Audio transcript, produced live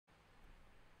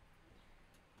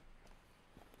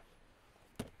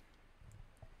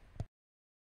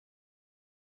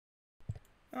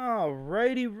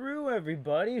Alrighty, Roo,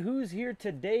 everybody. Who's here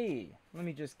today? Let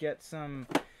me just get some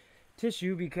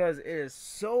tissue because it is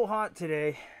so hot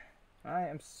today. I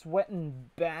am sweating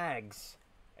bags.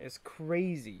 It's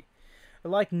crazy. I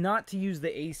like not to use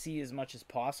the AC as much as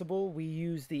possible. We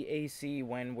use the AC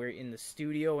when we're in the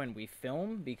studio and we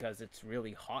film because it's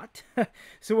really hot.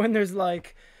 So when there's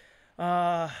like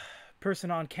uh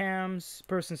person on cams,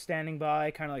 person standing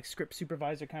by, kind of like script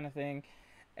supervisor kind of thing,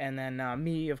 and then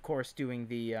me, of course, doing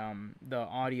the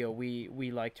audio.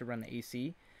 We like to run the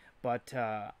AC, but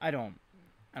I don't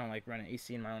like running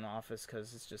AC in my own office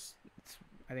because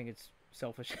I think it's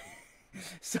selfish.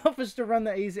 Selfish to run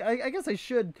the AC. I guess I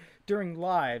should during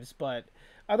lives, but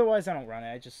otherwise I don't run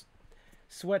it. I just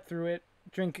sweat through it,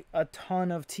 drink a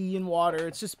ton of tea and water.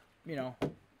 It's just,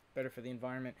 better for the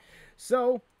environment.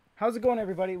 So, how's it going,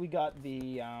 everybody? We got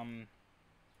the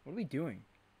what are we doing?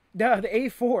 The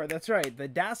A4, that's right, the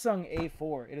Dasung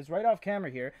A4. It is right off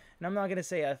camera here, and I'm not going to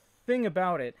say a thing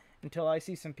about it until I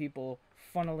see some people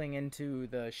funneling into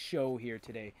the show here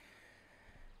today.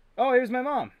 Oh, here's my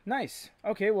mom. Nice.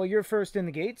 Okay, well, you're first in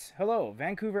the gates. Hello,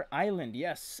 Vancouver Island.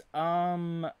 Yes.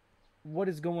 What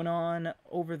is going on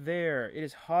over there? It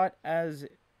is hot as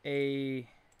I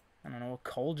don't know, a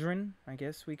cauldron, I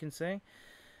guess we can say.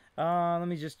 Let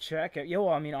me just check. Yeah,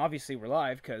 well, I mean, obviously we're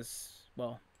live because,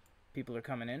 well, people are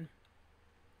coming in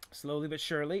slowly but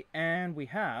surely, and we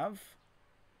have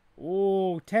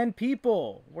 10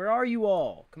 people. Where are you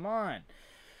all? Come on.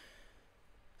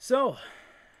 So,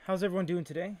 how's everyone doing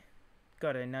today?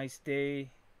 Got a nice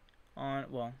day on,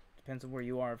 well, depends on where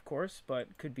you are, of course,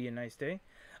 but could be a nice day.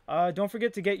 Don't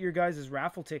forget to get your guys'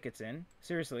 raffle tickets in,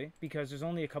 seriously, because there's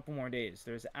only a couple more days.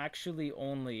 There's actually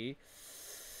only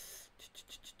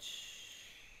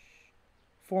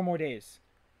 4 more days,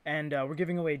 and we're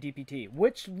giving away a DPT,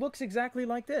 which looks exactly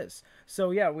like this. So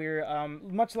yeah, we're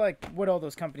much like what all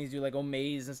those companies do, like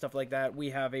Omaze and stuff like that. We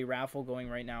have a raffle going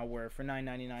right now where for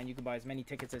 $9.99 you can buy as many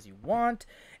tickets as you want,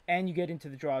 and you get into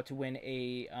the draw to win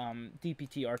a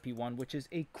DPT RP1, which is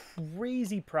a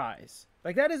crazy prize.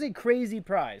 Like, that is a crazy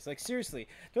prize. Like, seriously,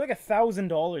 they're like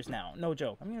 $1,000 now. No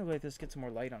joke. I'm gonna let this get some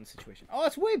more light on the situation. Oh,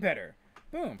 it's way better.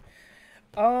 Boom.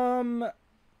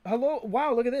 Hello.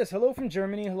 Wow, look at this. Hello from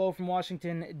Germany. Hello from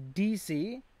Washington,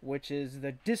 D.C., which is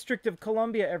the District of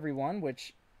Columbia, everyone,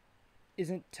 which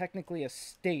isn't technically a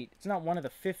state. It's not one of the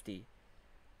 50.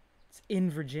 It's in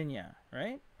Virginia,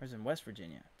 right? Or is it in West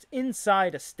Virginia? It's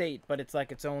inside a state, but it's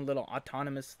like its own little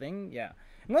autonomous thing. Yeah.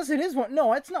 Unless it is one.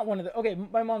 No, it's not one of the... Okay,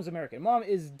 my mom's American. Mom,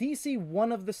 is D.C.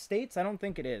 one of the states? I don't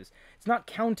think it is. It's not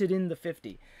counted in the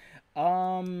 50.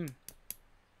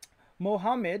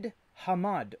 Mohammed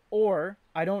Hamad, or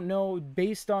I don't know,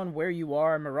 based on where you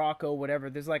are, Morocco, whatever,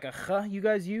 there's like a kh you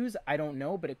guys use. I don't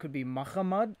know, but it could be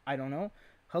Muhammad. I don't know.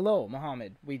 Hello,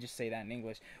 Mohammed. We just say that in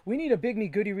English. We need a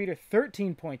BIGME Goody Reader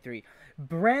 13.3.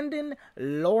 Brandon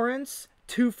Lawrence,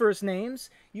 2 first names.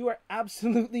 You are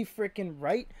absolutely freaking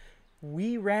right.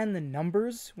 We ran the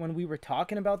numbers when we were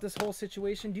talking about this whole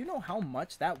situation. Do you know how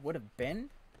much that would have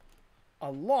been?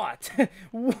 A lot.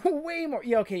 Way more.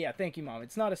 Yeah, okay, yeah, thank you, Mom.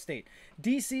 It's not a state.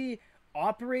 DC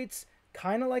operates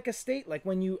kind of like a state. Like,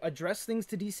 when you address things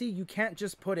to DC, you can't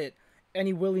just put it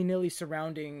any willy-nilly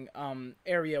surrounding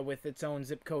area with its own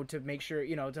zip code to make sure,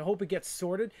 to hope it gets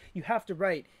sorted. You have to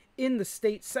write in the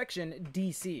state section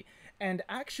DC. And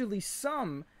actually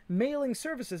some mailing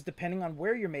services, depending on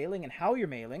where you're mailing and how you're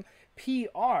mailing,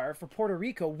 PR for Puerto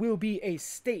Rico will be a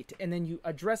state, and then you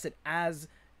address it as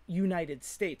United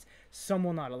States. Some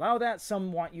will not allow that.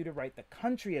 Some want you to write the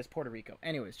country as Puerto Rico.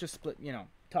 Anyways, just split,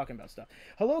 talking about stuff.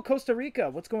 Hello, Costa Rica.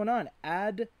 What's going on?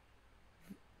 You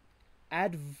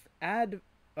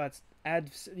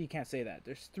can't say that.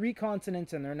 There's 3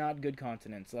 consonants and they're not good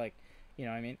consonants. Like, what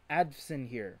I mean? Adson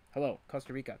here. Hello,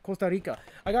 Costa Rica. Costa Rica.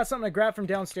 I got something I grabbed from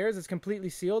downstairs. It's completely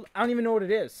sealed. I don't even know what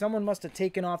it is. Someone must have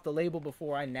taken off the label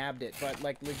before I nabbed it, but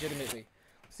like legitimately.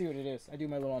 Let's see what it is. I do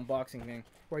my little unboxing thing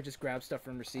where I just grab stuff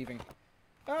from receiving.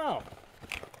 Oh.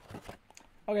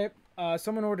 Okay.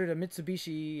 Someone ordered a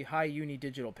Mitsubishi High Uni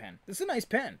digital pen. This is a nice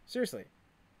pen. Seriously.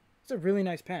 It's a really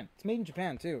nice pen. It's made in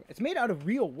Japan, too. It's made out of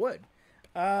real wood.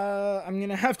 I'm going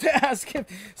to have to ask if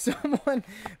someone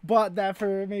bought that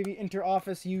for maybe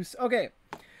inter-office use. Okay.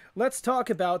 Let's talk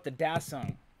about the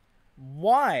Dasung.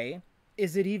 Why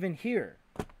is it even here?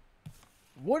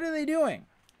 What are they doing?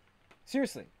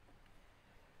 Seriously.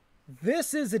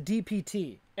 This is a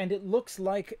DPT, and it looks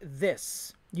like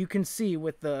this. You can see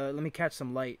with the, let me catch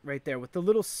some light right there, with the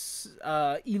little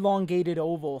elongated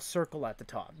oval circle at the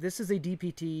top. This is a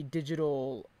DPT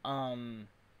digital,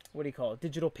 what do you call it?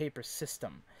 Digital paper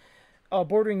system.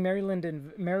 Bordering Maryland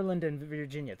and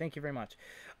Virginia. Thank you very much.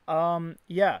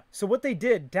 Yeah. So what they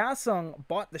did, Dasung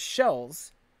bought the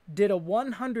shells, did a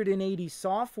 180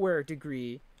 software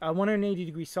degree, a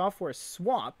 180-degree software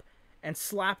swap, and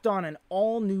slapped on an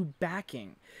all new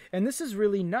backing. And this is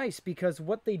really nice because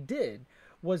what they did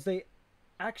was they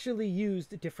actually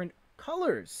used different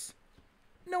colors.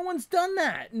 No one's done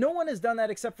that. No one has done that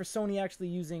except for Sony actually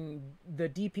using the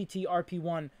DPT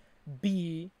RP1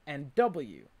 B and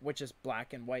W, which is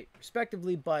black and white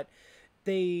respectively, but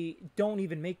they don't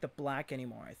even make the black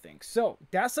anymore, I think. So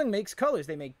Dasung makes colors.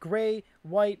 They make gray,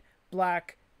 white,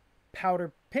 black,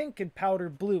 powder pink, and powder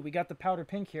blue. We got the powder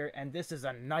pink here, and this is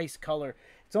a nice color.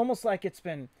 It's almost like it's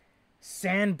been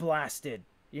sandblasted.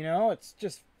 You know, it's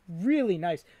just really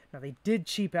nice. Now, they did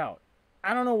cheap out.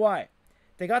 I don't know why.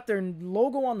 They got their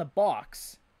logo on the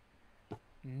box,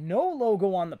 no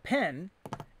logo on the pen,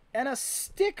 and a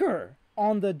sticker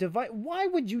on the device. Why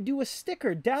would you do a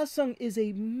sticker? Dasung is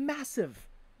a massive,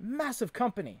 massive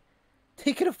company.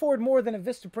 They could afford more than a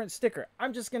Vistaprint sticker.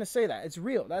 I'm just going to say that. It's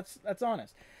real. That's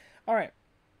honest. All right.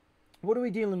 What are we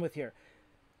dealing with here?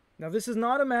 Now, this is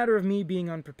not a matter of me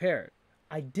being unprepared.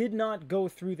 I did not go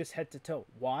through this head to toe.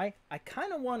 Why? I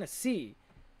kind of want to see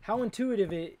how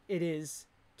intuitive it is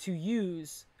to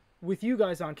use with you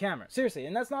guys on camera. Seriously,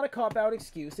 and that's not a cop-out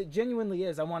excuse. It genuinely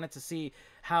is. I wanted to see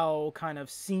how kind of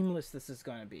seamless this is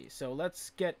going to be. So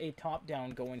let's get a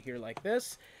top-down going here like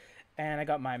this. And I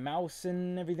got my mouse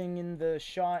and everything in the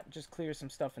shot. Just clear some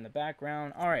stuff in the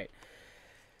background. All right.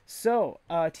 So,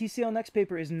 TCL Next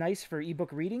Paper is nice for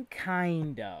ebook reading?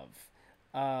 Kind of.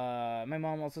 My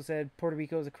mom also said Puerto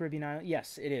Rico is a Caribbean island.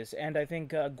 Yes, it is. And I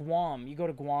think Guam, you go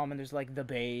to Guam and there's like the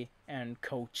Bay and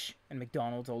Coach and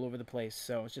McDonald's all over the place.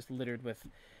 So it's just littered with,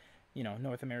 you know,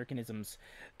 North Americanisms.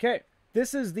 Okay,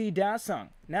 this is the Dasung.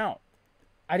 Now,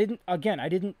 I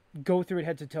didn't go through it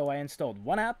head to toe. I installed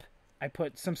one app. I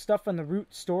put some stuff on the root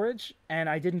storage, and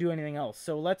I didn't do anything else.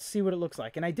 So let's see what it looks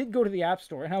like. And I did go to the App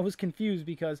Store, and I was confused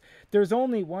because there's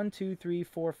only 1, 2, 3,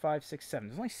 4, 5, 6, 7.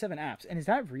 There's only 7 apps. And is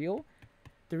that real?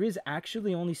 There is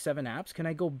actually only 7 apps. Can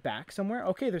I go back somewhere?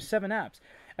 Okay, there's 7 apps.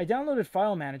 I downloaded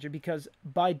File Manager because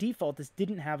by default this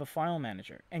didn't have a file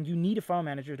manager. And you need a file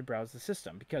manager to browse the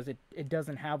system because it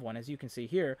doesn't have one, as you can see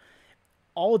here.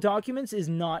 All documents is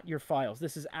not your files.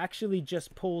 This is actually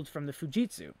just pulled from the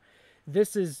Fujitsu.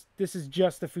 This is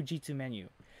just the Fujitsu menu.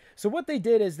 So what they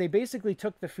did is they basically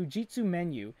took the Fujitsu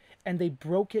menu and they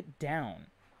broke it down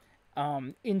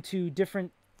into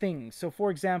different things. So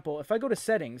for example, if I go to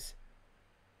settings,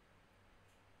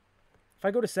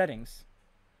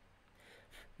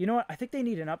 you know what? I think they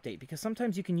need an update because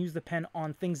sometimes you can use the pen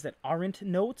on things that aren't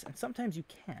notes and sometimes you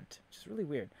can't, which is really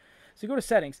weird. So you go to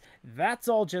settings, that's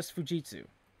all just Fujitsu.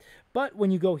 But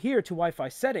when you go here to Wi-Fi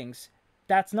settings,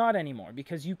 that's not anymore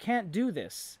because you can't do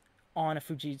this on a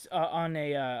Fujitsu.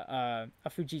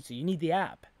 Fujitsu. You need the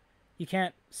app. You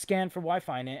can't scan for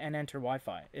Wi-Fi and enter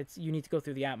Wi-Fi. You need to go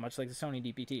through the app, much like the Sony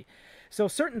DPT. So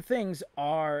certain things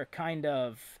are kind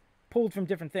of pulled from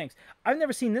different things. I've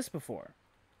never seen this before.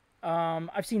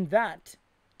 I've seen that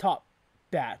top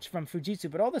batch from Fujitsu,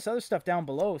 but all this other stuff down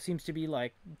below seems to be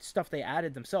like stuff they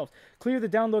added themselves. Clear the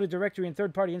downloaded directory and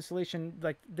third-party installation.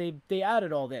 Like they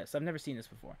added all this. I've never seen this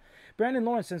before. Brandon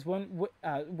Lawrence says,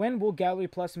 when will Gallery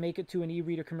Plus make it to an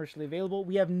e-reader commercially available?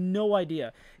 We have no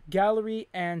idea. Gallery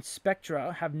and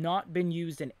Spectra have not been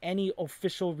used in any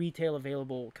official retail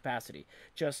available capacity.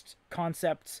 Just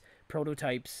concepts,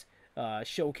 prototypes,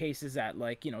 showcases at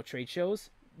like, you know, trade shows.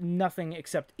 Nothing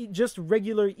except just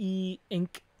regular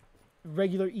e-ink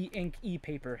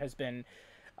e-paper has been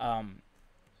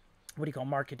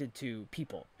marketed to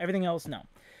people. Everything else, no.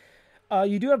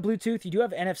 You do have Bluetooth, you do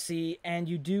have NFC, and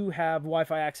you do have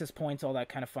Wi-Fi access points, all that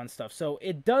kind of fun stuff. So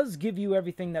it does give you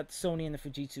everything that Sony and the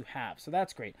Fujitsu have. So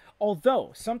that's great.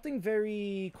 Although, something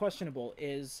very questionable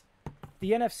is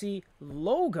the NFC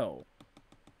logo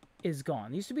is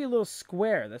gone. There used to be a little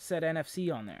square that said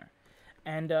NFC on there.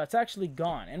 And it's actually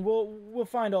gone. And we'll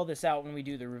find all this out when we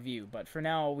do the review. But for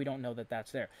now, we don't know that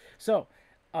that's there. So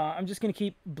I'm just going to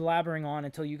keep blabbering on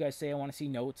until you guys say I want to see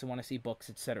notes, I want to see books,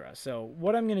 etc. So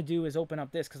what I'm going to do is open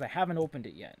up this because I haven't opened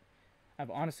it yet. I've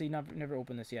honestly never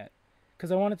opened this yet.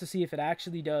 Because I wanted to see if it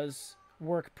actually does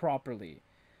work properly.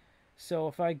 So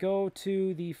if I go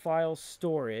to the file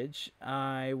storage,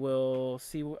 I will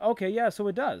see... Okay, yeah, so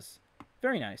it does.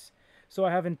 Very nice. So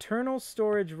I have internal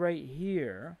storage right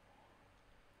here.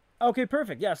 Okay,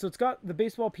 perfect. Yeah, so it's got the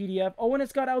baseball PDF. Oh, and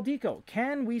it's got Aldeco.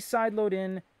 Can we sideload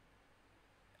in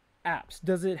apps?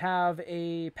 Does it have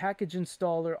a package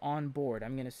installer on board?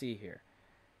 I'm going to see here.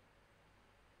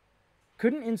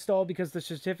 Couldn't install because the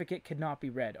certificate could not be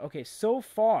read. Okay, so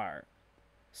far,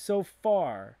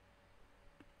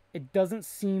 It doesn't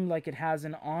seem like it has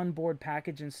an onboard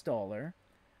package installer,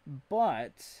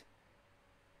 but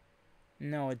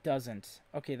no, it doesn't.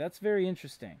 Okay, that's very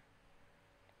interesting.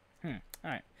 All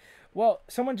right. Well,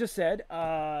 someone just said,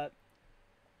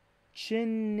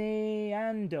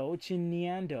 Chineando.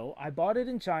 I bought it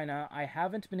in China. I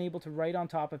haven't been able to write on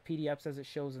top of PDFs as it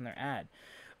shows in their ad.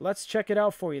 Let's check it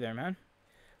out for you there, man.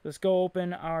 Let's go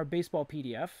open our baseball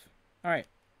PDF. All right.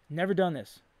 Never done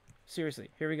this. Seriously.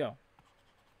 Here we go.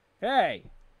 Hey.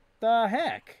 The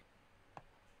heck?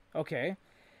 Okay.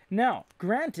 Now,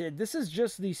 granted, this is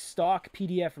just the stock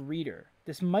PDF reader.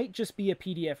 This might just be a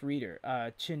PDF reader,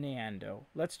 Chineando.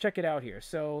 Let's check it out here.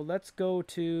 So let's go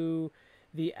to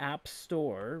the App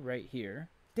Store right here.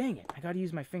 Dang it, I gotta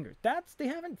use my finger. They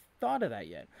haven't thought of that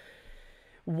yet.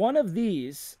 One of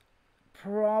these,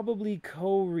 probably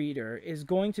co-reader, is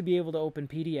going to be able to open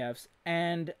PDFs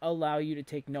and allow you to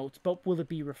take notes, but will it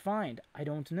be refined? I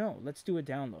don't know. Let's do a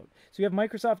download. So you have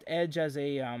Microsoft Edge as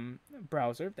a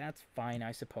browser. That's fine,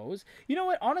 I suppose. You know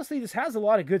what? Honestly, this has a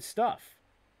lot of good stuff.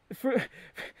 For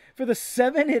the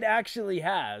 7 it actually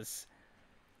has,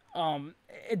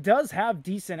 it does have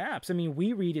decent apps. I mean,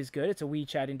 WeRead is good. It's a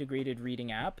WeChat integrated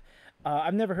reading app.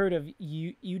 I've never heard of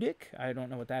Udic. I don't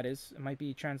know what that is. It might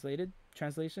be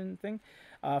translation thing.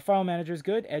 File Manager is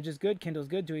good. Edge is good. Kindle's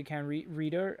good. Duocon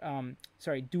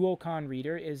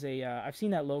Reader is a. I've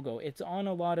seen that logo. It's on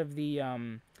a lot of the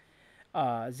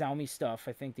Xiaomi stuff.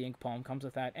 I think the Ink Palm comes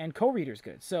with that. And co-reader's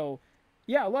good. So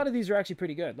yeah, a lot of these are actually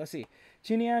pretty good. Let's see.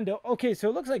 Chineando. Okay, so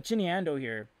it looks like Chineando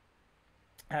here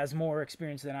has more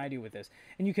experience than I do with this.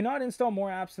 And you cannot install more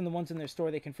apps than the ones in their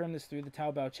store. They confirm this through the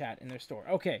Taobao chat in their store.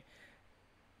 Okay.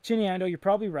 Chineando, you're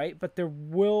probably right, but there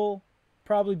will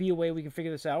probably be a way we can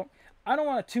figure this out. I don't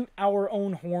want to toot our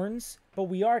own horns, but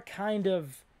we are kind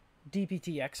of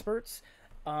DPT experts.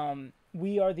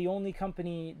 We are the only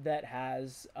company that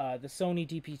has the Sony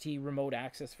DPT remote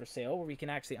access for sale, where we can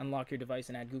actually unlock your device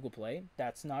and add Google Play.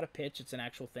 That's not a pitch, it's an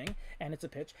actual thing, and it's a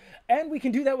pitch. And we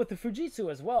can do that with the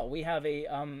Fujitsu as well. We have a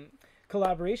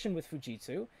collaboration with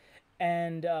Fujitsu,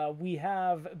 and we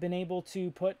have been able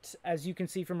to put, as you can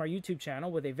see from our YouTube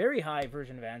channel, with a very high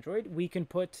version of Android, we can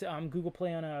put Google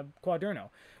Play on a Quaderno,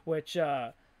 which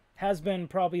has been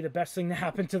probably the best thing to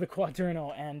happen to the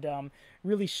Quaderno, and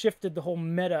really shifted the whole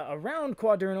meta around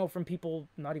Quaderno from people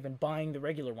not even buying the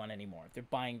regular one anymore. They're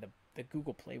buying the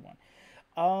Google Play one.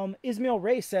 Ismail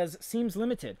Ray says, seems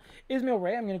limited. Ismail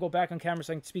Ray, I'm going to go back on camera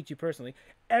so I can speak to you personally.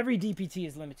 Every DPT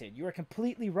is limited. You are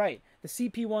completely right. The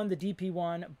CP1, the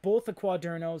DP1, both the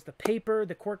Quadernos, the paper,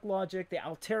 the Quirk Logic, the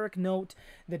Alteric Note,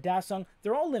 the Dasung,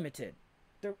 they're all limited.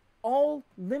 They're all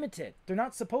limited. They're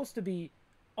not supposed to be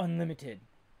unlimited,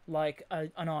 like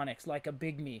an Onyx, like a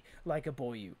BIGME, like a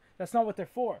Boyu. That's not what they're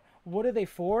for. What are they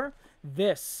for?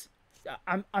 This.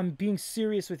 I'm being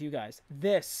serious with you guys.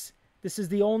 This is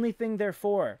the only thing they're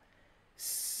for.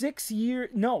 8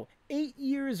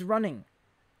 years running.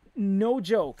 No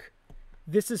joke.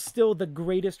 This is still the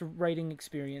greatest writing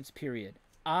experience, period.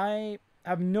 I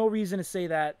have no reason to say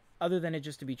that other than it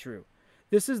just to be true.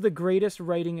 This is the greatest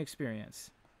writing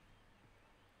experience.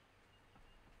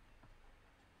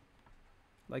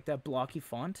 Like that blocky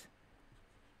font.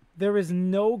 There is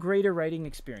no greater writing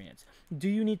experience. Do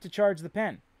you need to charge the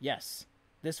pen? Yes.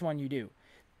 This one you do.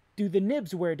 Do the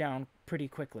nibs wear down pretty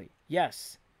quickly?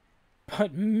 Yes.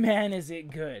 But man, is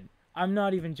it good. I'm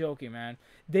not even joking, man.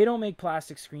 They don't make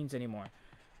plastic screens anymore.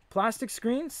 Plastic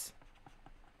screens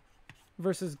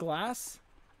versus glass.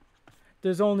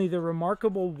 There's only the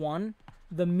remarkable one,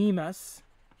 the Mimas,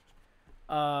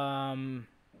 the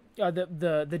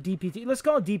DPT. Let's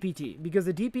call it DPT because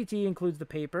the DPT includes the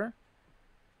paper,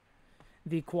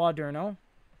 the Quaderno,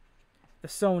 the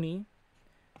Sony,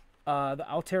 the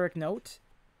Alteric Note,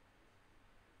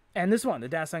 and this one, the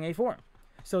Dasung A4.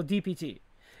 So DPT.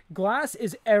 Glass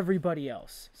is everybody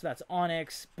else. So that's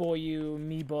Onyx, Boyu,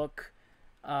 MeBook,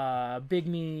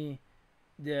 BIGME,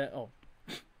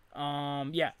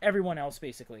 everyone else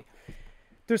basically.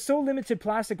 There's so limited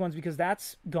plastic ones because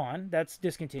that's gone. That's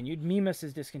discontinued. Mimas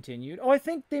is discontinued. Oh, I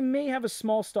think they may have a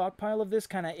small stockpile of this.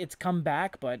 It's come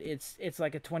back, but it's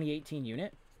like a 2018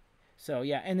 unit. So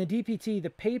yeah, and the DPT, the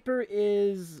paper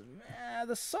is...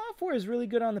 the software is really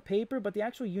good on the paper, but the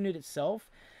actual unit itself,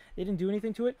 they didn't do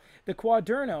anything to it. The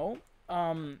Quaderno,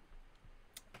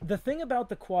 the thing about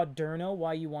the Quaderno,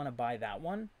 why you want to buy that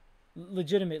one,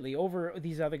 legitimately, over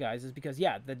these other guys, is because,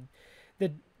 yeah,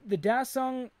 the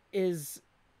Dasung is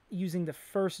using the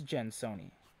first gen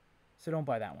Sony, so don't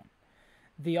buy that one.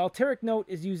 The Alteric Note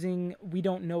is using, we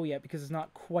don't know yet because it's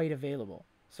not quite available,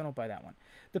 so don't buy that one.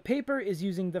 The paper is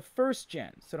using the first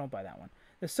gen, so don't buy that one.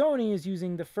 The Sony is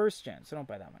using the first gen, so don't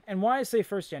buy that one. And why I say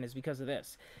first gen is because of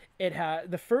this. It has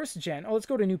the first gen. Oh, let's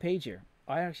go to a new page here.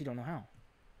 I actually don't know how.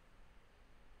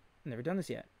 I've never done this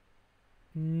yet.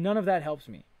 None of that helps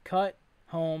me. Cut,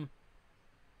 home,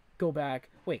 go back.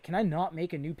 Wait, can I not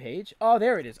make a new page? Oh,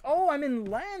 there it is. Oh, I'm in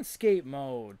landscape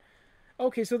mode.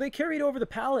 Okay, so they carried over the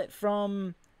palette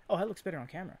from... Oh, that looks better on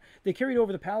camera. They carried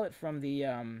over the palette from the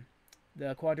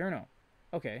Quaderno.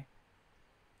 Okay.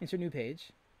 Insert new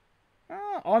page.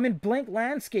 Oh, I'm in blank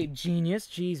landscape. Genius.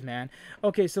 Jeez, man.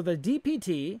 Okay, so the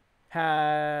DPT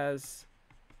has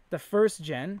the first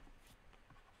gen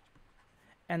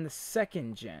and the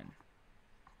second gen.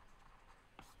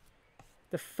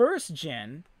 The first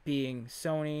gen being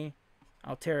Sony,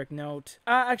 Alteric Note.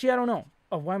 Actually, I don't know.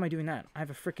 Oh, why am I doing that? I have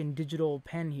a freaking digital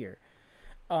pen here.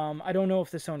 I don't know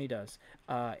if the Sony does.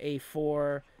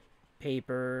 A4,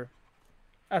 paper.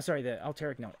 Sorry, the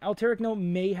Alteric Note. Alteric Note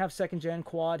may have second gen.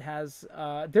 Quad has...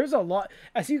 there's a lot.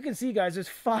 As you can see, guys, there's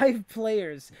 5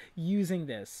 players using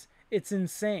this. It's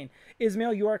insane.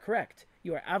 Ismail, you are correct.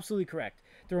 You are absolutely correct.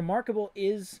 The Remarkable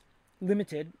is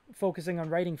limited, focusing on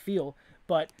writing feel,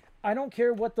 but I don't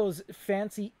care what those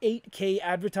fancy 8K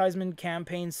advertisement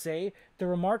campaigns say. The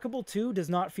Remarkable 2 does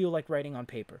not feel like writing on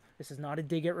paper. This is not a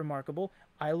dig at Remarkable.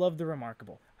 I love the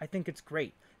Remarkable. I think it's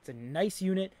great. It's a nice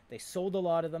unit. They sold a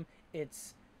lot of them.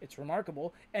 It's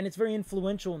remarkable, and it's very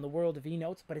influential in the world of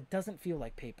e-notes, but it doesn't feel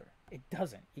like paper. It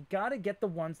doesn't. You gotta get the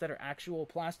ones that are actual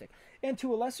plastic. And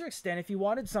to a lesser extent, if you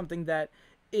wanted something that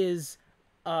is,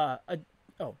 where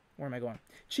am I going?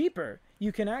 Cheaper,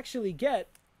 you can actually get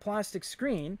plastic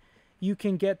screen. You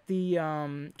can get the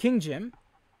King Jim,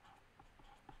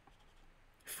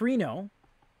 Freno,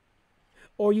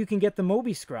 or you can get the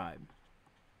Moby Scribe.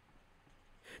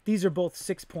 These are both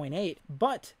 6.8,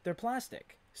 but they're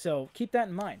plastic. So keep that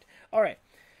in mind. All right.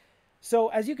 So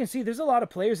as you can see, there's a lot of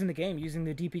players in the game using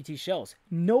the DPT shells.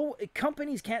 No,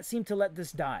 companies can't seem to let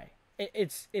this die.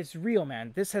 It's real,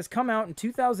 man. This has come out in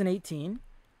 2018.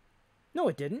 No,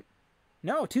 it didn't.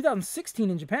 No, 2016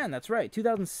 in Japan. That's right.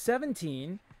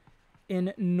 2017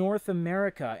 in North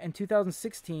America and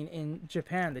 2016 in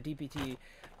Japan. The DPT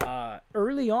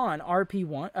early on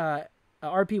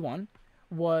RP1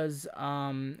 was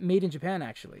made in Japan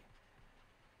actually.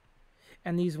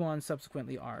 And these ones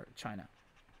subsequently are China.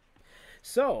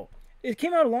 So, it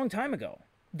came out a long time ago.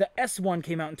 The S1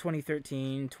 came out in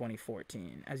 2013,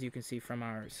 2014, as you can see from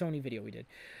our Sony video we did.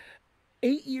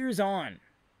 6 years on,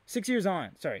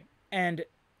 sorry. And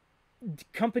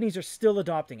companies are still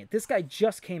adopting it. This guy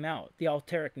just came out, the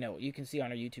Alteric Note. You can see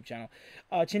on our YouTube channel.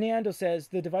 Chineando says,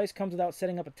 the device comes without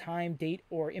setting up a time, date,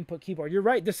 or input keyboard. You're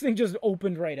right, this thing just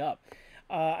opened right up.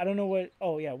 I don't know what...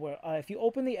 Oh, yeah. If you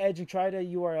open the Edge and try to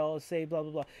URL, say blah,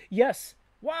 blah, blah. Yes.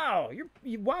 Wow.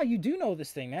 Wow, you do know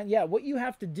this thing, man. Yeah, what you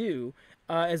have to do,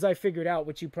 as I figured out,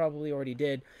 which you probably already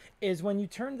did, is when you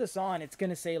turn this on, it's going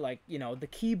to say, like, you know, the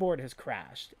keyboard has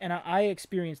crashed. And I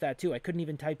experienced that, too. I couldn't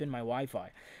even type in my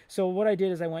Wi-Fi. So what I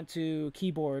did is I went to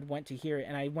keyboard, went to here,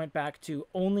 and I went back to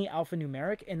only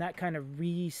alphanumeric, and that kind of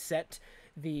reset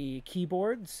the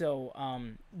keyboard. So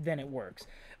then it works.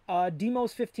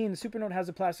 Demos 15, the Supernote has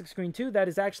a plastic screen too. That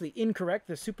is actually incorrect.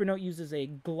 The Supernote uses a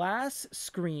glass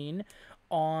screen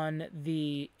on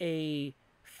the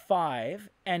A5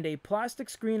 and a plastic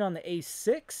screen on the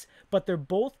A6, but they're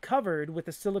both covered with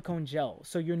a silicone gel.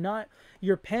 So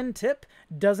your pen tip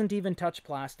doesn't even touch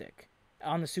plastic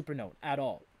on the Supernote at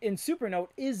all. And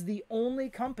Supernote is the only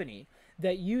company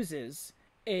that uses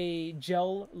a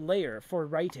gel layer for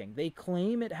writing. They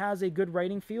claim it has a good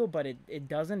writing feel, but it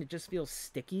doesn't. It just feels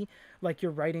sticky, like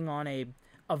you're writing on a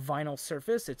vinyl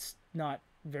surface. It's not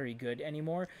very good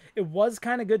anymore. It was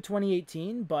kind of good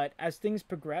 2018, but as things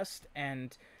progressed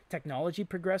and technology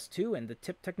progressed too, and the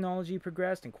tip technology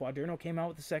progressed, and Quaderno came out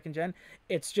with the second gen,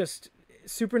 it's just...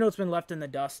 Supernote's been left in the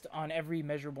dust on every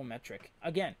measurable metric.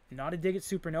 Again, not a dig at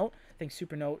Supernote. I think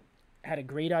Supernote had a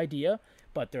great idea,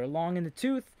 but they're long in the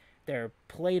tooth. They're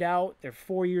played out. They're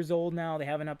 4 years old now. They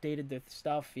haven't updated their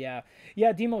stuff. Yeah,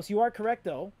 Demos, you are correct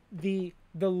though. The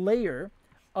layer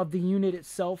of the unit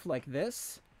itself, like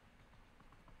this,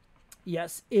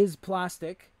 yes, is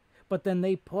plastic, but then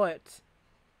they put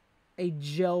a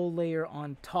gel layer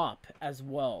on top as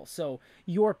well. So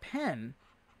your pen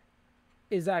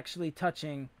is actually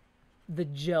touching the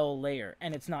gel layer,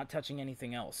 and it's not touching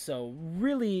anything else. So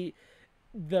really,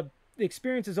 the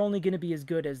experience is only going to be as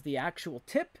good as the actual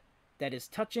tip that is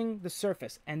touching the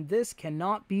surface, and this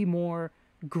cannot be more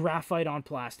graphite on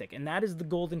plastic, and that is the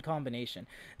golden combination.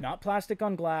 Not plastic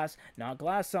on glass, not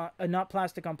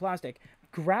plastic on plastic.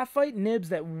 Graphite nibs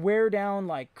that wear down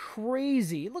like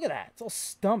crazy. Look at that, it's all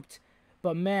stumped,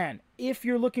 But man, if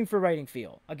you're looking for writing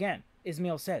feel, again,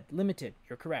 Ismail said, limited,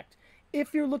 you're correct.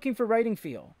 If you're looking for writing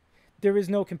feel, there is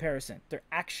no comparison. There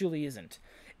actually isn't.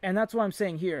 And that's why I'm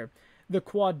saying here, the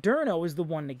Quaderno is the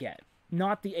one to get,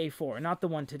 not the A4, not the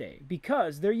one today,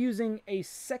 because they're using a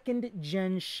second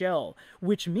gen shell,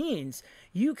 which means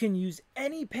you can use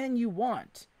any pen you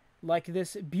want, like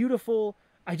this beautiful.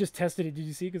 I just tested it. Did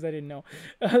you see? Because I didn't know.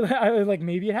 I was like,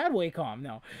 maybe it had Wacom.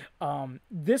 No.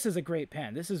 This is a great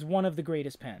pen. This is one of the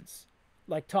greatest pens.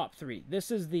 Like top 3. This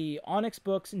is the Onyx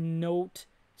Books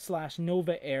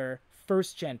Note/Nova Air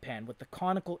first gen pen with the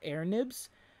conical air nibs.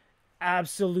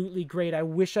 Absolutely great. I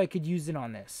wish I could use it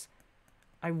on this.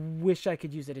 I wish I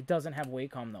could use it. It doesn't have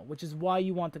Wacom though, which is why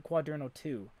you want the Quaderno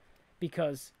 2.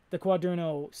 Because the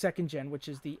Quaderno second gen, which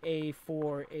is the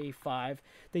A4, A5,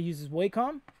 that uses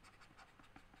Wacom.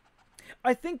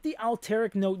 I think the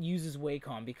Alteric Note uses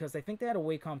Wacom because I think they had a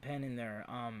Wacom pen in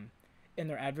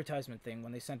their advertisement thing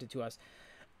when they sent it to us.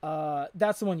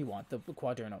 That's the one you want, the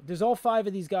Quaderno. There's all 5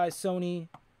 of these guys: Sony,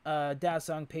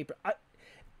 Dasung, Paper.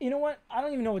 You know what? I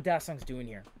don't even know what Dasung's doing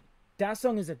here.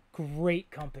 Dasung is a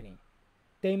great company.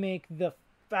 They make the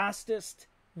fastest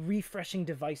refreshing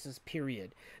devices,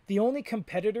 period. The only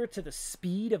competitor to the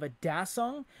speed of a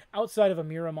Dasung, outside of a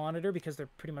Mira monitor, because they're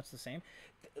pretty much the same,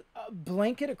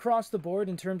 blanket across the board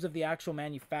in terms of the actual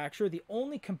manufacturer, the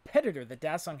only competitor that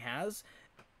Dasung has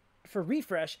for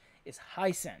refresh is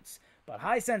Hisense. But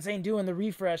Hisense ain't doing the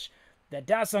refresh that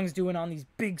Dasung's doing on these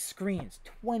big screens.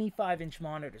 25-inch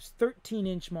monitors,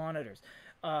 13-inch monitors.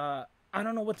 I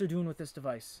don't know what they're doing with this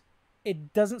device.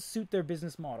 It doesn't suit their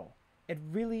business model. It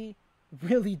really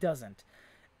doesn't.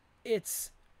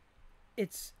 It's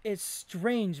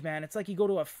strange, man. It's like you go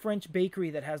to a French bakery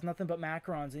that has nothing but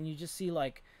macarons and you just see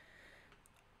like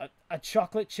a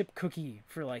chocolate chip cookie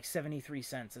for like 73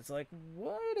 cents. It's like,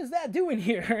 what is that doing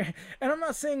here? And I'm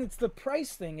not saying it's the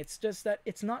price thing. It's just that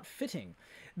it's not fitting.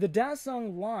 The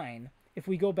Dasung line, if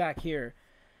we go back here,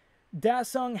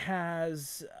 Dasung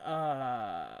has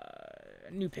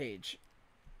new page.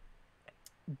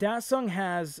 Dasung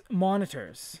has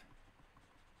monitors.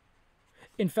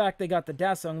 In fact, they got the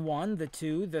Dasung 1, the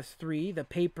 2, the 3, the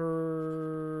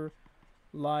Paper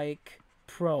like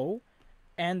Pro,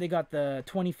 and they got the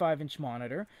 25-inch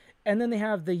monitor. And then they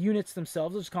have the units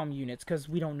themselves. Let's just call them units because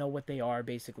we don't know what they are,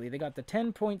 basically. They got the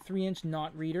 10.3-inch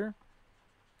Knot reader,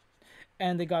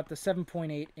 and they got the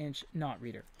 7.8-inch Knot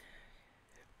reader.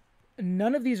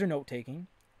 None of these are note-taking.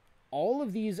 All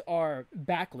of these are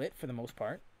backlit for the most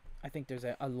part. I think there's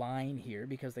a line here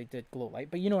because they did glow light,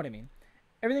 but you know what I mean.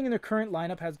 Everything in their current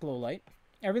lineup has glow light.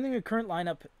 Everything in their current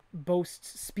lineup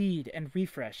boasts speed and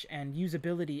refresh and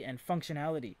usability and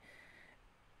functionality.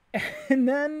 And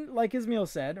then, like Ismail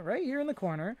said, right here in the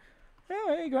corner,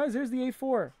 oh, hey guys, there's the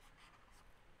A4.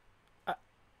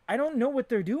 I don't know what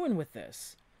they're doing with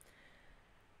this.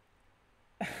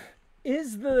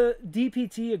 Is the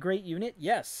DPT a great unit?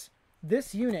 Yes.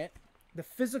 This unit, the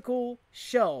physical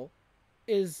shell,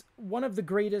 is one of the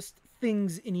greatest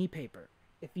things in e-paper.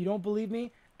 If you don't believe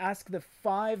me, ask the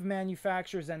 5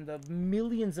 manufacturers and the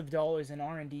millions of dollars in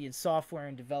R&D and software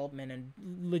and development and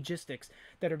logistics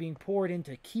that are being poured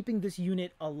into keeping this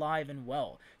unit alive and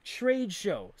well. Trade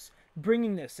shows,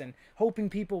 bringing this and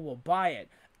hoping people will buy it.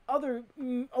 Other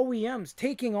OEMs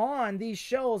taking on these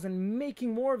shells and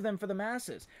making more of them for the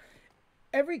masses.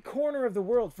 Every corner of the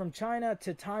world, from China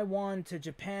to Taiwan to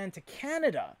Japan to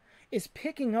Canada, is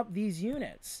picking up these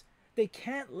units. They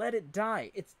can't let it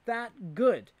die. It's that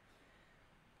good.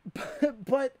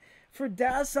 But for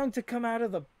Dasung to come out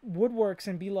of the woodworks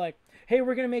and be like, hey,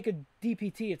 we're going to make a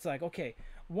DPT. It's like, okay,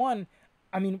 one,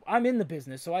 I mean, I'm in the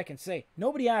business, so I can say,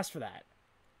 nobody asked for that.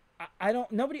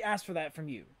 Nobody asked for that from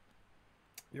you.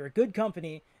 You're a good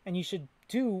company, and you should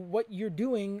do what you're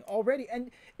doing already.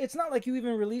 And it's not like you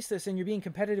even release this and you're being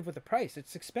competitive with the price.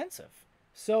 It's expensive.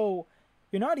 So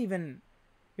you don't even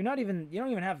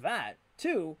have that.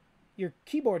 2, your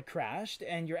keyboard crashed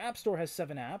and your app store has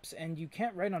 7 apps and you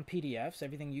can't write on PDFs,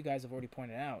 everything you guys have already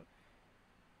pointed out.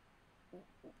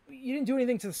 You didn't do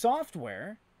anything to the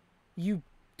software. You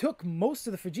took most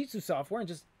of the Fujitsu software and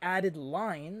just added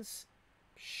lines.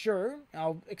 Sure,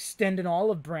 I'll extend an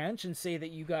olive branch and say that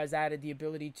you guys added the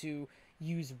ability to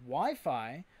use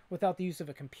Wi-Fi without the use of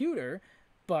a computer,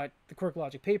 but the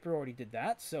QuirkLogic paper already did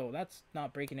that, so that's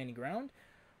not breaking any ground.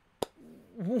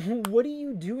 What are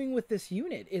you doing with this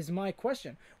unit is my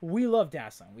question. We love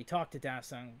Dasung. We talked to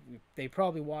Dasung. They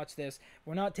probably watch this.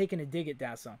 We're not taking a dig at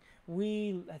Dasung.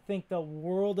 I think the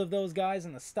world of those guys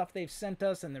and the stuff they've sent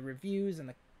us and the reviews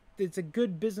and it's a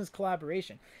good business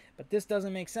collaboration. But this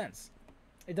doesn't make sense.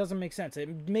 It doesn't make sense. It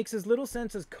makes as little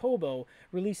sense as Kobo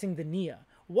releasing the Nia.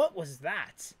 What was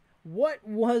that? What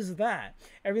was that?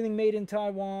 Everything made in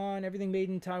Taiwan, everything made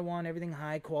in Taiwan, everything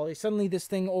high quality. Suddenly this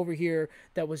thing over here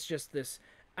that was just this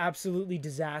absolutely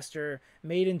disaster,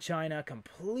 made in China,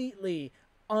 completely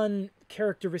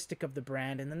uncharacteristic of the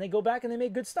brand, and then they go back and they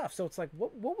make good stuff. So it's like,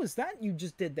 what was that you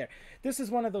just did there? This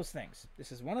is one of those things.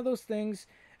 This is one of those things.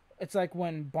 It's like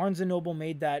when Barnes & Noble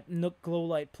made that Nook Glow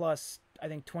Light Plus, I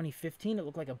think 2015, it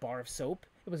looked like a bar of soap.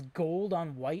 It was gold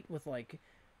on white with like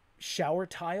shower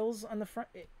tiles on the front.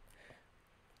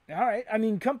 All right, I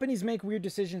mean, companies make weird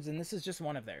decisions, and this is just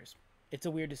one of theirs. It's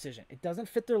a weird decision. It doesn't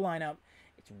fit their lineup.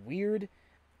 It's weird.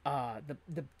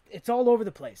 It's all over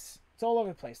the place. It's all over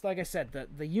the place. Like I said,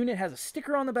 the unit has a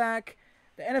sticker on the back.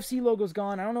 The NFC logo's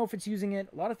gone. I don't know if it's using it.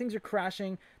 A lot of things are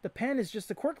crashing. The pen is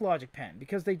just a QuirkLogic pen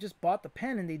because they just bought the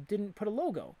pen and they didn't put a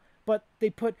logo. But they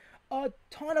put a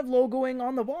ton of logoing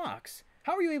on the box.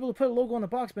 How are you able to put a logo on the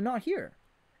box but not here?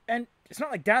 And it's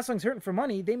not like Dasung's hurting for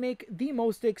money. They make the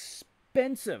most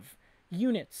expensive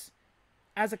units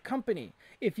as a company.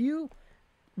 If you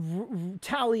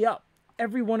tally up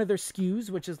every one of their SKUs,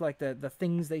 which is like the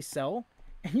things they sell,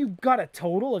 and you got a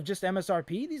total of just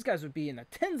MSRP, these guys would be in the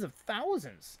tens of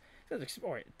thousands,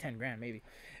 or 10 grand maybe.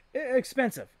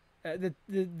 Expensive. The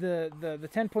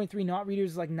 10.3 knot reader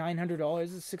is like $900.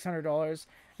 This is $600.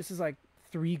 This is like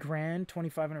 $3 grand,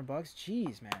 $2,500 bucks.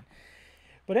 Jeez, man.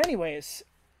 But anyways,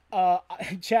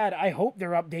 Chad, I hope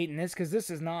they're updating this because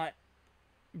this is not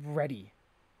ready.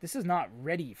 This is not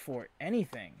ready for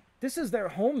anything. This is their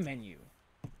home menu.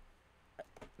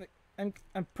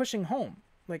 I'm pushing home.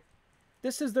 Like,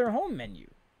 this is their home menu.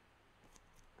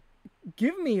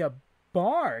 Give me a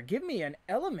bar. Give me an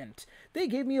element. They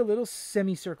gave me a little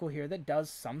semicircle here that does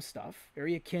some stuff.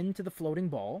 Very akin to the floating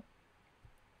ball.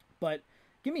 But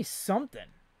give me something.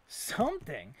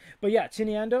 Something. But yeah,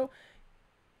 Chineando,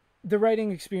 the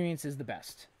writing experience is the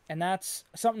best. And that's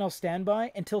something I'll stand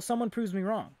by until someone proves me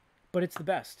wrong. But it's the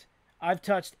best. I've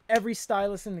touched every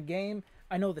stylus in the game.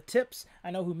 I know the tips.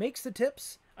 I know who makes the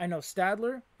tips. I know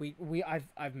Staedtler.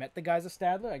 I've met the guys of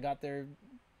Staedtler. I got their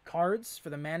cards for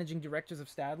the managing directors of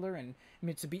Staedtler, and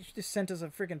Mitsubishi just sent us a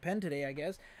freaking pen today, I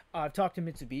guess. I've talked to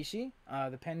Mitsubishi,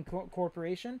 the pen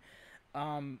corporation.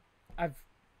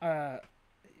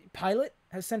 Pilot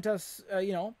has sent us,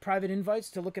 private invites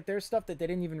to look at their stuff that they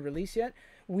didn't even release yet.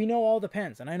 We know all the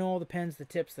pens, and I know all the pens, the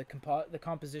tips, the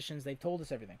compositions. They've told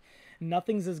us everything.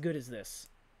 Nothing's as good as this.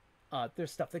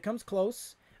 There's stuff that comes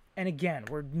close. And again,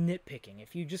 we're nitpicking.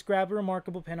 If you just grab a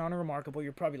Remarkable pen on a Remarkable,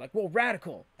 you're probably like, well,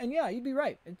 radical. And yeah, you'd be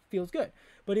right. It feels good.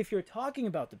 But if you're talking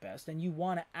about the best and you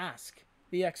want to ask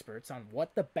the experts on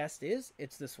what the best is,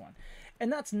 it's this one. And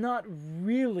that's not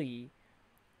really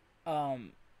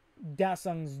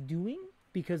Dasung's doing,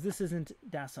 because this isn't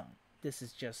Dasung. This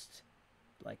is just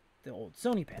like the old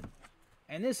Sony pen.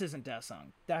 And this isn't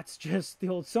Dasung. That's just the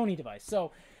old Sony device.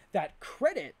 So that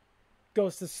credit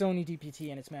goes to Sony DPT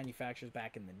and its manufacturers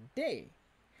back in the day.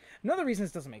 Another reason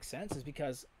this doesn't make sense is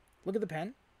because, look at the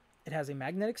pen. It has a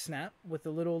magnetic snap with a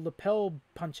little lapel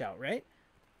punch out, right?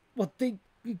 Well, they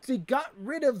got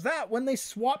rid of that when they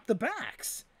swapped the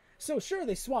backs. So sure,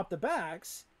 they swapped the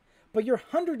backs, but your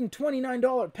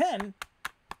 $129 pen...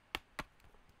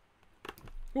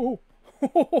 Oh.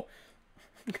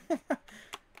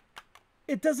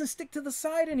 It doesn't stick to the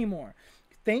side anymore.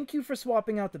 Thank you for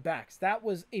swapping out the backs. That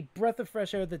was a breath of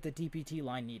fresh air that the DPT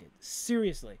line needed.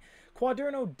 Seriously.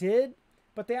 Quaderno did,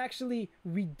 but they actually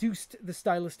reduced the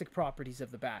stylistic properties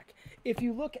of the back. If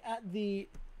you look at the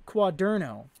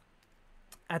Quaderno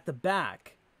at the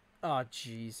back, oh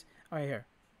jeez, right here,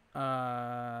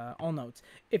 all notes.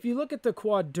 If you look at the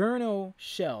Quaderno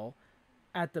shell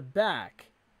at the back,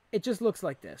 it just looks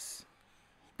like this.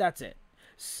 That's it.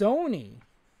 Sony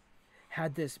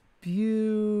had this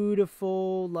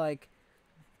beautiful, like,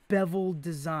 beveled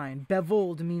design.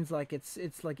 Beveled means like it's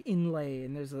like inlay,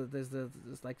 and there's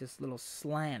like this little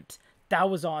slant. That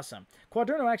was awesome.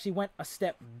 Quaderno actually went a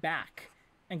step back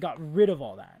and got rid of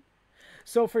all that.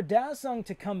 So for Dasung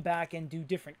to come back and do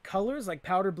different colors like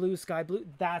powder blue, sky blue,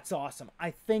 that's awesome.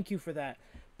 I thank you for that.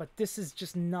 But this is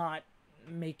just not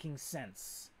making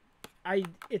sense.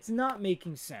 It's not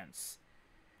making sense.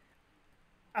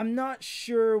 I'm not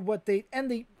sure what they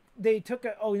took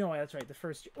a, oh, no, that's right, the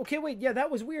first, okay, wait, yeah,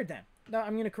 that was weird then. Now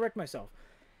I'm going to correct myself.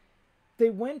 They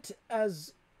went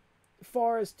as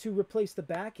far as to replace the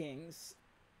backings,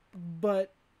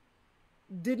 but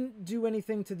didn't do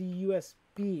anything to the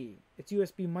USB. It's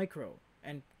USB micro,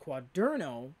 and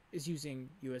Quaderno is using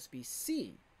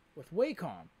USB-C with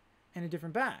Wacom and a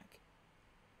different back.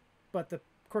 But the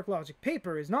QuirkLogic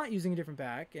paper is not using a different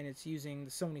back, and it's using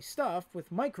the Sony stuff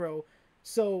with micro.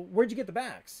 So where'd you get the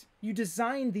backs? You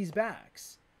designed these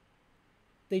backs.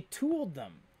 They tooled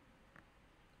them.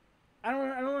 I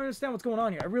don't understand what's going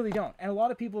on here. I really don't. And a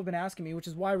lot of people have been asking me, which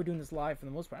is why we're doing this live for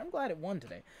the most part. I'm glad it won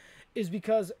today. Is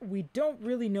because we don't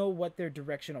really know what their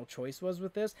directional choice was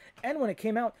with this. And when it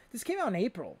came out, this came out in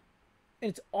April. And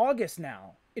it's August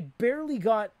now. It barely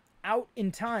got out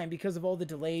in time because of all the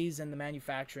delays and the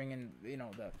manufacturing and, you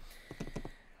know,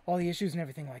 all the issues and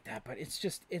everything like that. But it's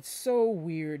just, it's so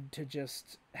weird to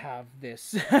just have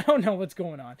this. I don't know what's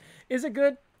going on. Is it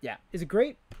good? Yeah. Is it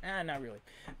great? Not really.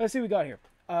 Let's see what we got here.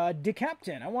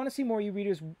 Decaptain. I want to see more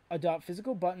e-readers adopt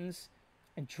physical buttons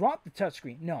and drop the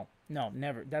touchscreen. No,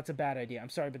 never. That's a bad idea. I'm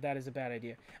sorry, but that is a bad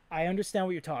idea. I understand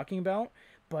what you're talking about,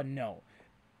 but no.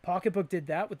 Pocketbook did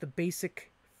that with the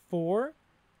Basic 4.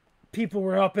 People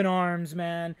were up in arms,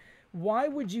 man. Why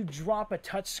would you drop a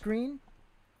touchscreen?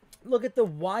 Look at the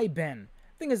Y-Ben.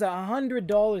 Thing is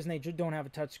 $100 and they don't have a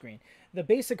touchscreen. The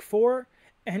Basic 4,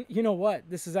 and you know what?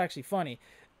 This is actually funny.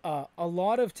 A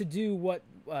lot of to do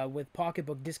with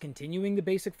Pocketbook discontinuing the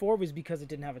Basic 4 was because it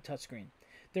didn't have a touchscreen.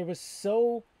 There was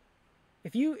so...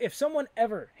 If someone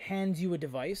ever hands you a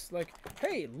device, like,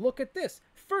 hey, look at this,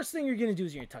 first thing you're going to do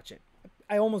is you're going to touch it.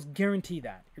 I almost guarantee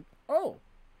that.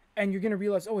 And you're going to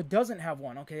realize, oh, it doesn't have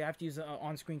one. Okay, I have to use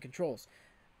on-screen controls.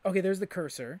 Okay, there's the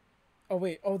cursor. Oh,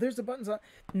 wait. Oh, there's the buttons on.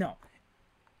 No.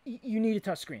 You need a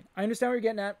touchscreen. I understand what you're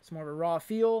getting at. It's more of a raw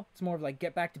feel. It's more of like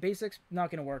get back to basics.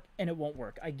 Not going to work, and it won't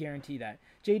work. I guarantee that.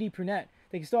 JD Prunette.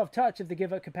 They can still have touch if they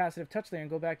give a capacitive touch layer and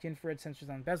go back to infrared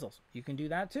sensors on bezels. You can do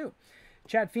that too.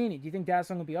 Chad Feeney. Do you think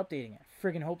Dasung will be updating it?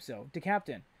 Friggin' hope so.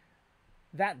 Decaptain.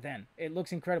 That then. It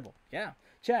looks incredible. Yeah.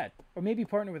 Chad. Or maybe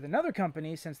partner with another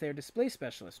company since they're display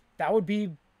specialists. That would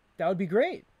be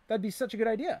great. That'd be such a good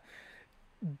idea.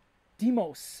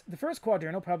 Demos. The first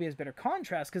Quaderno probably has better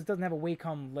contrast because it doesn't have a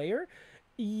Wacom layer.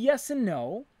 Yes and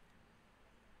no.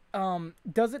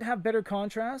 Does it have better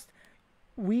contrast?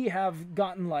 We have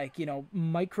gotten like, you know,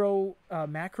 macro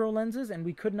lenses, and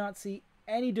we could not see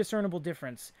any discernible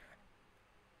difference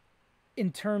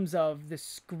in terms of the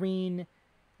screen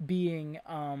being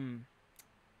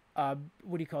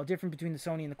what do you call it, different between the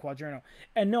Sony and the Quaderno.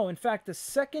 And no, in fact, the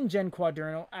second gen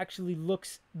Quaderno actually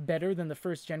looks better than the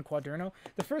first gen Quaderno.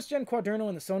 The first gen Quaderno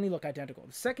and the Sony look identical.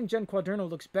 The second gen Quaderno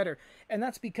looks better, and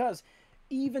that's because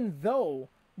even though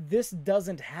this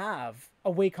doesn't have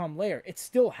a Wacom layer, it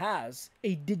still has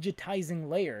a digitizing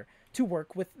layer to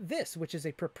work with this, which is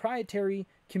a proprietary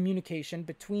communication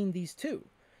between these two.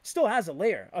 Still has a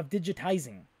layer of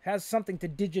digitizing, has something to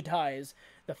digitize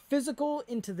the physical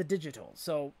into the digital.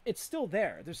 So it's still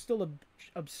there. There's still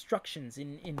obstructions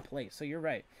in place. So you're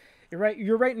right.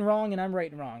 You're right and wrong, and I'm right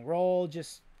and wrong. We're all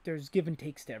just, there's give and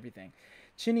takes to everything.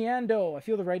 Chiniando, I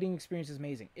feel the writing experience is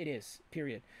amazing. It is,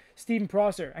 period. Stephen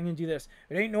Prosser, I'm going to do this.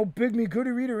 It ain't no BIGME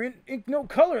Goody Reader INKNOTE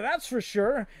color, that's for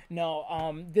sure.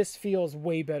 No, this feels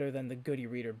way better than the Goody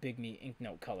Reader BIGME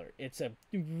INKNOTE color. It's a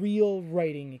real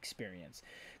writing experience.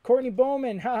 Courtney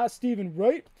Bowman, haha, Stephen,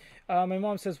 right? My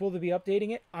mom says, will they be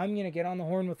updating it? I'm going to get on the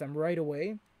horn with them right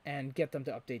away and get them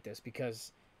to update this,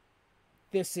 because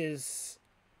this is,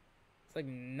 it's like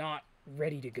not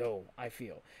ready to go, I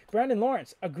feel. Brandon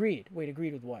Lawrence, agreed. Wait,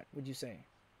 agreed with what? What'd you say?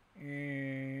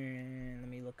 Let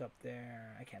me look up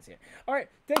there. I can't see it. All right,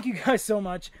 thank you guys so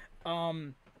much.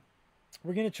 We're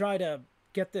going to try to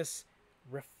get this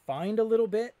refined a little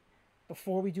bit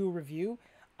before we do a review.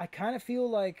 I kind of feel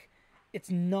like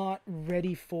it's not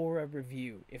ready for a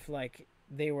review. If like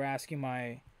they were asking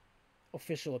my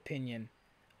official opinion,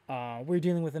 we're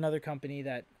dealing with another company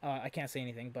that I can't say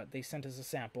anything, but they sent us a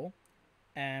sample,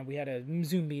 and we had a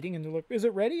Zoom meeting, and they're like, "Is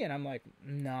it ready?" And I'm like,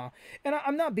 "Nah." And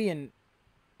I'm not being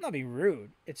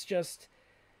rude. It's just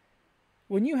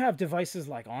when you have devices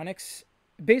like Onyx,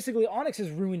 basically Onyx has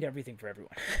ruined everything for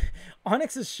everyone.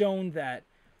 Onyx has shown that,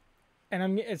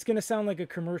 and it's gonna sound like a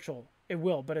commercial. It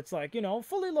will, but it's like, you know,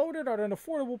 fully loaded at an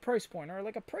affordable price point, or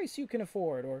like a price you can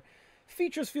afford, or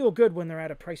features feel good when they're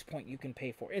at a price point you can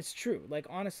pay for. It's true. Like,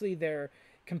 honestly, they're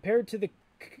compared to the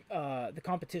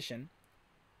competition.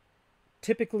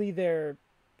 Typically, they're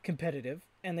competitive,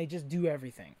 and they just do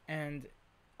everything. And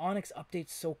Onyx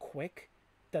updates so quick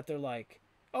that they're like,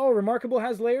 oh, Remarkable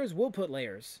has layers, we'll put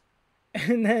layers.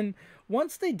 And then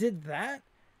once they did that,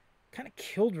 kind of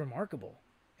killed Remarkable.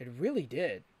 It really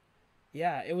did.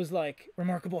 Yeah, it was like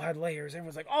Remarkable had layers.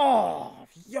 Everyone's like, oh,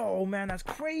 yo, man, that's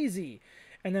crazy.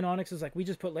 And then Onyx is like, we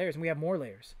just put layers and we have more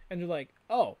layers. And they're like,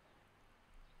 oh,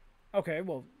 okay,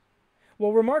 well,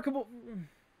 Remarkable.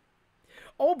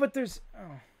 Oh, but there's,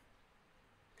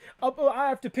 I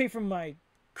have to pay for my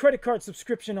credit card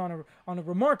subscription on a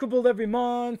Remarkable every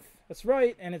month. That's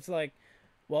right. And it's like,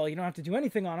 Well, you don't have to do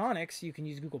anything on Onyx. You can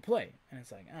use Google Play. And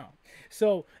it's like, oh.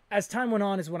 So as time went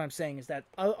on is what I'm saying is that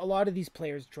a lot of these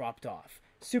players dropped off.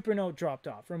 Supernote dropped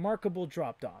off. Remarkable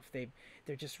dropped off.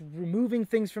 They're just removing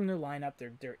things from their lineup.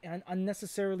 They're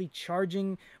unnecessarily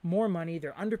charging more money.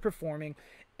 They're underperforming.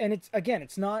 And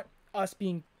it's not us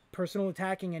being personal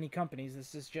attacking any companies.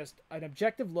 This is just an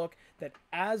objective look that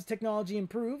as technology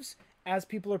improves, as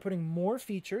people are putting more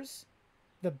features,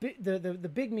 the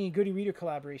BIGME Good eReader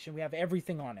collaboration, we have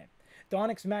everything on it. The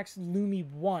Onyx Max Lumi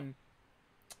 1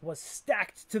 was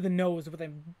stacked to the nose with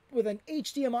an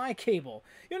HDMI cable.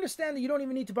 You understand that you don't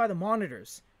even need to buy the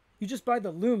monitors. You just buy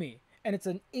the Lumi, and it's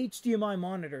an HDMI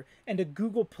monitor and a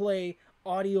Google Play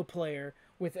audio player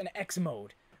with an X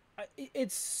mode.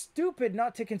 It's stupid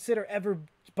not to consider ever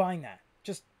buying that.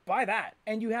 Just buy that,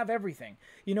 and you have everything.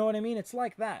 You know what I mean? It's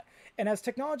like that. And as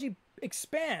technology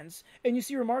expands, and you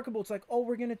see Remarkable, it's like, oh,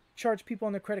 we're going to charge people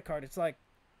on their credit card. It's like,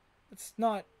 it's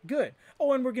not good.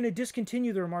 Oh, and we're going to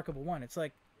discontinue the Remarkable one. It's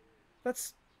like,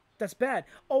 that's bad.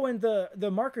 Oh, and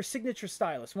the marker signature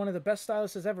stylus, one of the best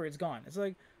styluses ever, it's gone. It's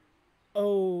like,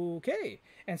 okay.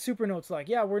 And Supernote's like,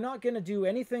 yeah, we're not going to do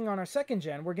anything on our second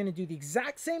gen. We're going to do the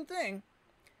exact same thing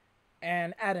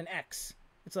and add an X.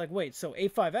 It's like, wait, so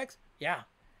A5X? Yeah.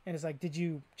 And it's like, did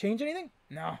you change anything?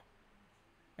 No.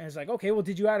 And it's like, okay, well,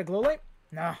 did you add a glow light?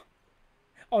 No.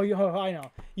 Oh, I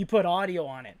know. You put audio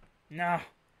on it. No.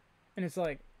 And it's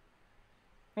like,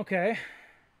 okay.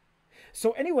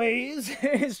 So anyways,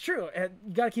 it's true.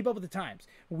 You got to keep up with the times.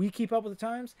 We keep up with the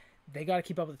times. They got to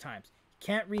keep up with the times.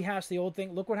 Can't rehash the old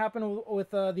thing. Look what happened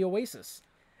with the Oasis.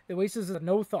 The Oasis is a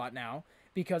no thought now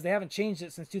because they haven't changed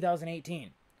it since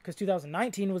 2018. Because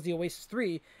 2019 was the Oasis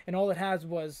 3, and all it has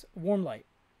was warm light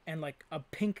and like a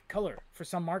pink color for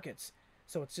some markets.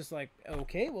 So it's just like,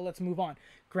 okay, well, let's move on.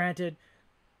 Granted,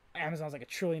 Amazon's like $1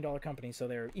 trillion company, so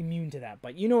they're immune to that.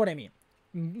 But you know what I mean.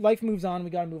 Life moves on.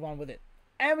 We got to move on with it.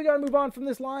 And we got to move on from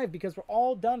this live because we're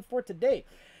all done for today.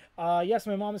 Yes,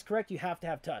 my mom is correct. You have to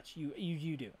have touch.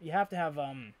 You do. You have to have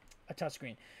a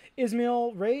touchscreen.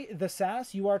 Ismail Ray, the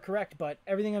SAS, you are correct. But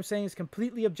everything I'm saying is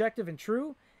completely objective and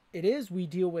true. It is. We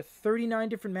deal with 39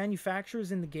 different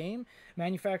manufacturers in the game.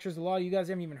 Manufacturers a lot of you guys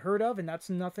haven't even heard of, and that's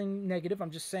nothing negative.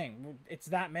 I'm just saying. It's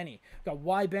that many. We've got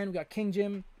Y-Ben, we got King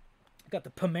Jim, we got the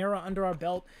Pomera under our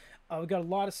belt. We got a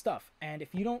lot of stuff. And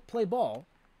if you don't play ball,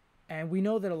 and we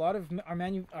know that a lot of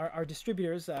our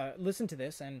distributors listen to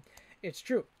this, and it's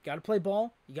true. You got to play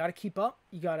ball. You got to keep up.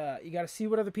 You gotta see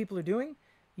what other people are doing.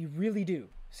 You really do.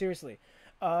 Seriously.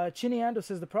 Chiniando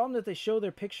says the problem that they show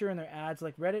their picture in their ads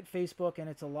like Reddit, Facebook, and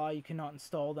it's a lie. You cannot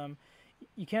install them.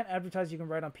 You can't advertise. You can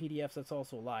write on PDFs. That's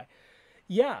also a lie.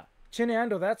 Yeah,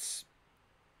 Chiniando, that's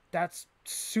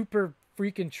super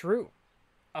freaking true.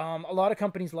 A lot of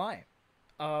companies lie.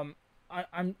 I'm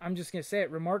just gonna say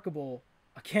it. Remarkable.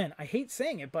 Again, I hate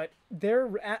saying it, but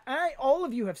all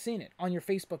of you have seen it on your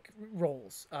Facebook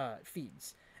rolls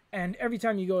feeds, and every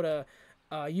time you go to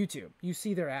YouTube, you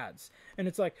see their ads, and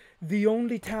it's like the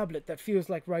only tablet that feels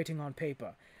like writing on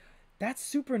paper. That's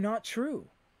super not true,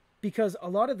 because a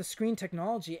lot of the screen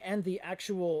technology and the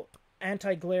actual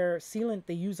anti-glare sealant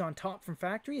they use on top from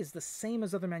factory is the same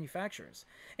as other manufacturers.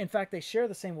 In fact, they share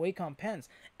the same Wacom pens,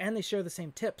 and they share the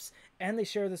same tips, and they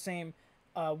share the same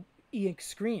e-ink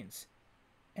screens.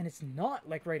 And it's not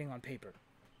like writing on paper.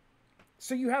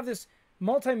 So you have this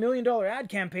multi-million-dollar ad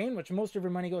campaign, which most of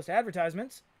your money goes to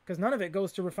advertisements, because none of it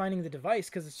goes to refining the device,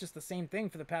 because it's just the same thing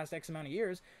for the past X amount of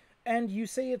years. And you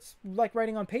say it's like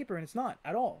writing on paper, and it's not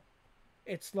at all.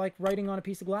 It's like writing on a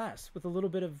piece of glass with a little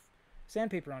bit of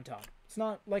sandpaper on top. It's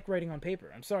not like writing on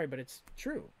paper. I'm sorry, but it's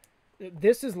true.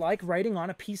 This is like writing on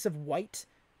a piece of white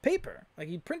paper,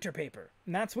 like printer paper.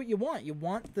 And that's what you want. You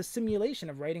want the simulation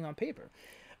of writing on paper.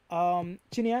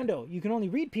 Chiniando, you can only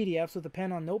read PDFs with a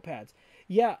pen on notepads.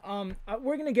 Yeah,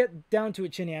 we're going to get down to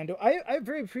it, Chiniando. I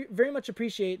very much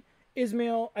appreciate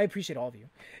Ismail. I appreciate all of you.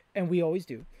 And we always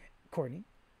do. Courtney,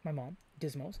 my mom,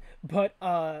 Dismos. But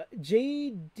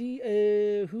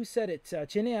JD, who said it?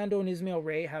 Chiniando and Ismail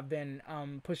Ray have been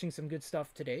pushing some good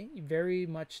stuff today. Very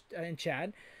much, and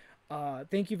Chad.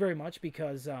 Thank you very much,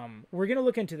 because we're going to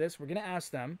look into this. We're going to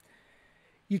ask them.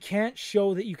 You can't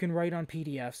show that you can write on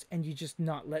PDFs and you just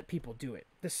not let people do it.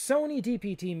 The Sony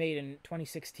DPT made in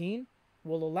 2016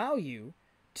 will allow you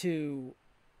to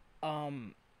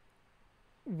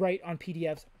write on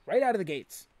PDFs right out of the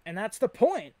gates. And that's the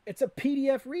point. It's a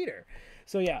PDF reader.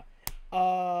 So yeah,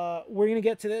 we're going to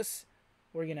get to this.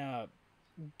 We're going to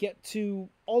get to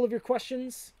all of your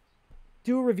questions.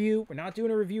 Do a review. We're not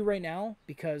doing a review right now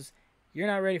because you're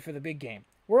not ready for the big game.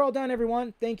 We're all done,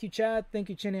 everyone. Thank you, Chad. Thank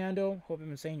you, Chiniando. Hope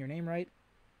I'm saying your name right.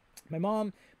 My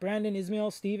mom, Brandon,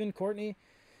 Ismail, Steven, Courtney.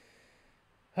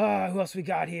 Who else we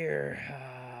got here?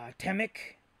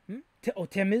 Temic.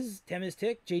 Temiz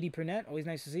Tick. JD Pernette. Always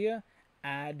nice to see you.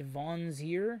 Advon's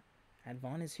here.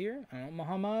 Advon is here. I don't know.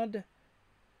 Muhammad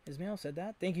Ismail said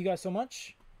that. Thank you guys so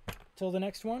much. Till the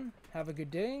next one. Have a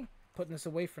good day. Putting this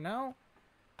away for now.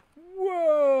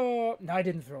 Whoa! No, I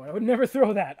didn't throw it. I would never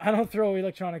throw that. I don't throw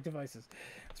electronic devices.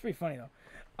 It's pretty funny,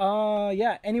 though.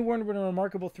 Yeah. Anywhere when a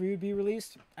Remarkable 3 would be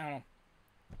released? I don't know.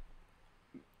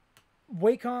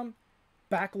 Wacom,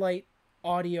 backlight,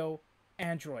 audio,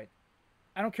 Android.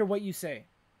 I don't care what you say.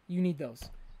 You need those.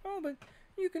 Oh, but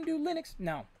you can do Linux.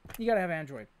 No. You gotta have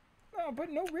Android. Oh, but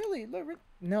no, really.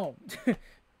 No.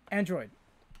 Android.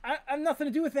 I have nothing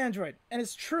to do with Android. And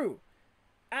it's true.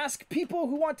 Ask people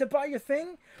who want to buy your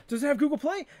thing. Does it have Google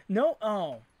Play? No.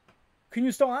 Oh. Can you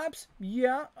install apps?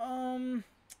 Yeah.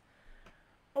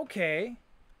 Okay.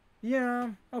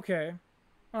 Yeah. Okay.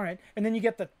 All right. And then you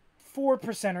get the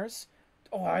 4%ers.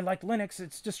 Oh, I like Linux.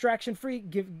 It's distraction free.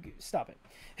 Stop it.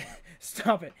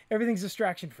 Stop it. Everything's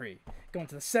distraction free. Go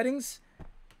into the settings.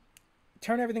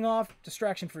 Turn everything off.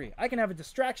 Distraction free. I can have a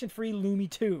distraction free Lumi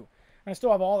 2. And I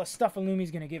still have all the stuff a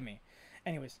Lumi's going to give me.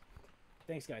 Anyways.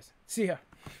 Thanks, guys. See ya.